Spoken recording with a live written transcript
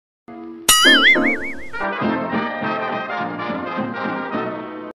Ma'am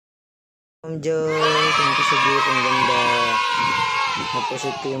Joy, thank you sa beauty. Ang ganda.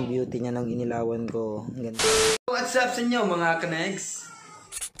 Naposit ko yung beauty niya nang inilawan ko. Ang ganda. What's up sa inyo mga kanegs?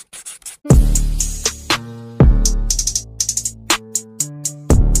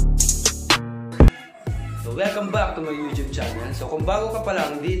 So welcome back to my YouTube channel. So kung bago ka pa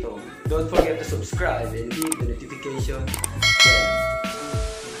lang dito, don't forget to subscribe and hit the notification bell.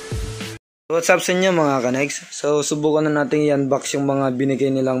 What's up sa inyo mga kanegs? So subukan na natin i-unbox yung mga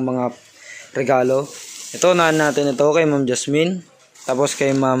binigay nilang mga regalo. Ito, unahan natin ito kay Ma'am Jasmine. Tapos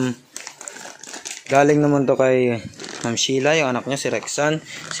kay Ma'am, galing naman to kay Ma'am Sheila, yung anak niya, si Rexan,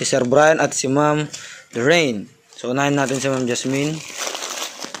 si Sir Brian, at si Ma'am Lorraine. So, unahin natin si Ma'am Jasmine.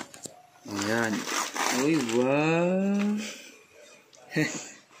 Ayan. Uy, wow.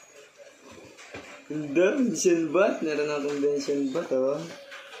 Ganda, bensin bat. Meron akong bensin bat, oh.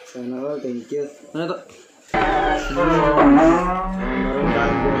 Sana all, thank you. Ano to? Meron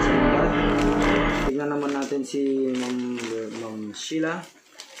tayong bensin bat. Tignan naman natin si Ma'am Sheila.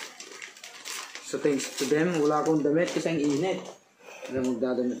 So thanks to them, wala akong damit kasi ang init. Kaya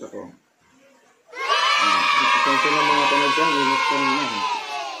magdadamit ako. Thanks na mga tanod dyan, init ko naman.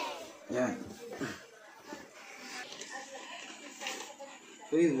 Yan.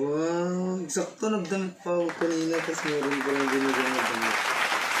 Uy, wow. Eksakto nagdamit pa ako kanina kasi meron ko lang binigyan ng damit.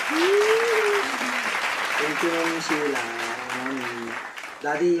 Thank you Ma'am Sheila.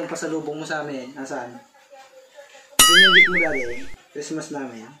 Daddy, yung pasalubong mo sa amin, nasaan? Ito yung gift mo, Daddy. Christmas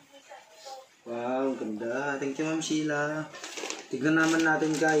namin. Wow, ganda. Thank you, Ma'am Sheila. Tignan naman natin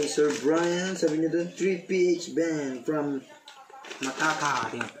kay Sir Brian. Sabi niya doon, 3PH Band from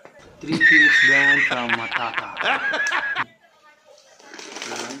Mataka. 3PH Band from Mataka.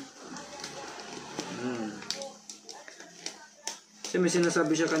 Kasi may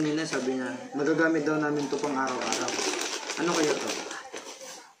sinasabi siya kanina, sabi niya, magagamit daw namin to pang araw-araw. Ano kaya to?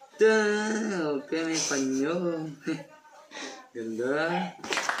 Okay, may panyo. Ganda.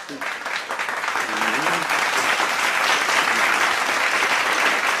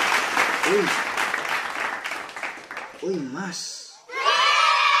 Uy! Uy, mas!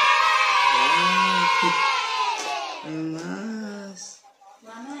 Wow! Ay, mas!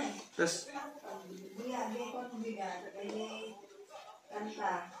 Tapos,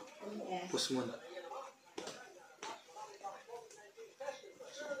 pus mo na.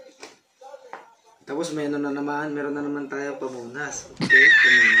 Tapos meron na naman tayo pamunas. Okay,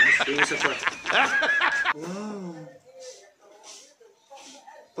 pamunas. Yung isa pa. Wow.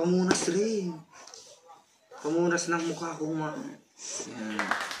 Pamunas rin. Pamunas ng mukha ko ma. Yan.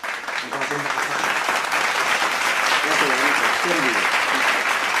 Mukha ko makapa. Ito, ano ito? Candy.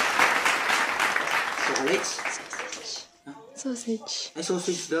 Chocolates? Sausage. Ay,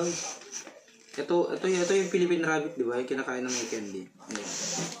 sausage daw. Ito yung Philippine Rabbit, di ba? Yung kinakain ng may candy. Ayan.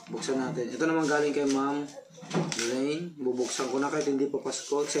 Buksan natin. Ito naman galing kay Ma'am Lorraine. Bubuksan ko na kahit hindi pa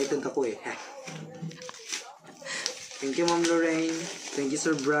Pasko. Excited ako eh. Thank you, Ma'am Lorraine. Thank you,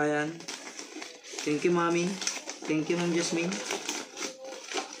 Sir Brian. Thank you, Mami. Thank you, Ma'am Jasmine.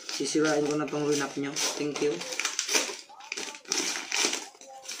 Sisirain ko na tong rinap nyo. Thank you.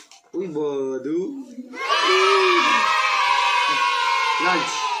 Uy, badu.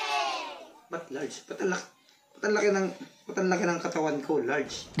 Large. Ba't large? Ba't ang laki ng katawan ko?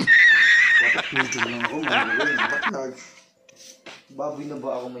 Large. Ba't medium lang ako? Ba't large? Baboy na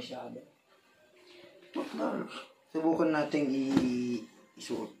ba ako masyado? Ba't large? Subukan natin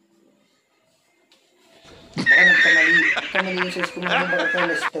isuot. Baka nagkamali yung size ko naman. Baka kay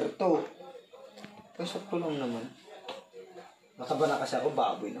Lester to. Pero sakto lang naman. Nakaba na kasi ako,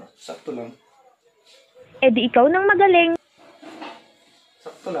 baboy na. Sakto lang. Eh di ikaw nang magaling.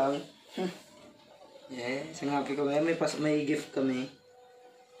 Sakto lang. Yes, ang happy ko ngayon. May gift kami.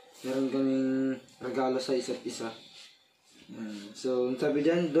 Meron kaming regalo sa isa't isa. So, sabi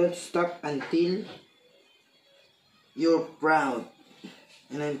dyan, don't stop until you're proud.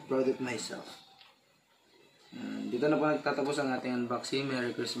 And I'm proud of myself. Dito na po nagtatapos ang ating unboxing.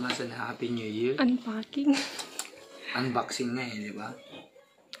 Merry Christmas and Happy New Year. Unpacking. Unboxing nga eh, di ba?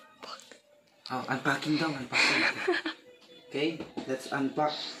 Oh, unpacking daw, unpacking. Okay, let's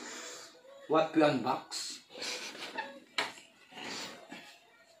unpack what we unbox.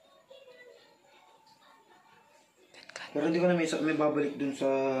 Pero hindi ko na may babalik dun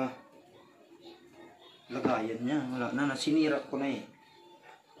sa lagayan niya. Wala na, sinira ko na eh.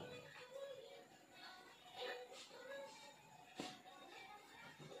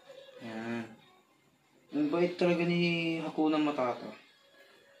 Yan. Ang bait talaga ni Hakuna Matata.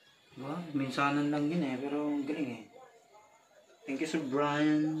 Diba? Minsanan lang yun eh, pero ang galing eh. Thank you, Sir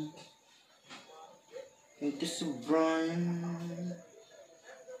Brian. Thank you so Brian.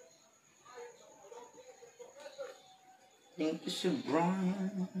 Thank you so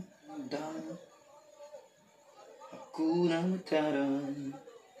Brian. Dami. Ako na mataran.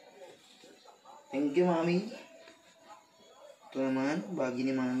 Thank you, Mami. Ito naman, bagi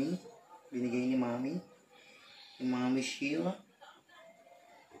ni Mami. Binigay ni Mami. Ni Mami Sheila.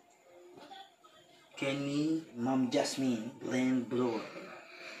 Kenny, Mom Jasmine, Glenn Blower.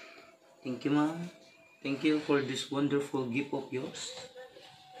 Thank you, Mom. Thank you for this wonderful gift of yours.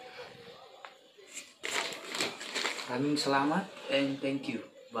 Maraming salamat and thank you.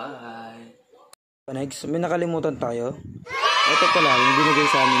 Bye. Next, may nakalimutan tayo. Ito pala, yung binigay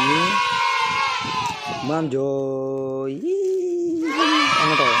sa amin ni Ma'am Joy.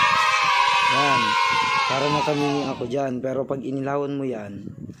 Ano to? Yan. Para na kami ako dyan. Pero pag inilawan mo yan,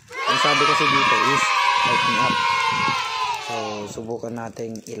 ang sabi kasi dito is lighting up. So, subukan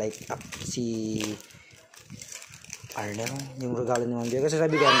natin i-light up si Arla. Yung regalo ni Ma'am Joy. Kasi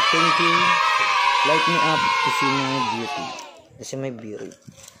sabi dyan, thank you. Light me up to see my beauty. Kasi may beauty.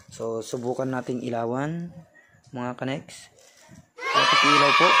 So, subukan natin ilawan. Mga ka-next. Tapos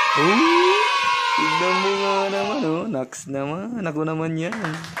ilaw po. Tignan mo nga naman, oh. Next naman. Ako naman yan.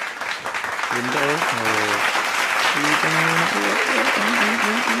 Ganda, oh. Kita mo na.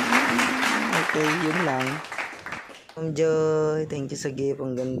 Okay, yun lang. Ma'am Joy, thank you sa gift.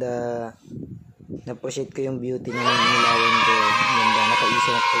 Ang ganda. Na-appreciate ko yung beauty na nilawan ko. Ang ganda.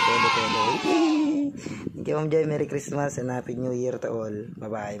 Nakaisip ako todo-todo. Thank you, Ma'am Joy. Merry Christmas and Happy New Year to all.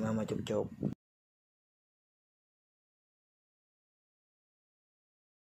 Bye-bye, Mama Chup Chup.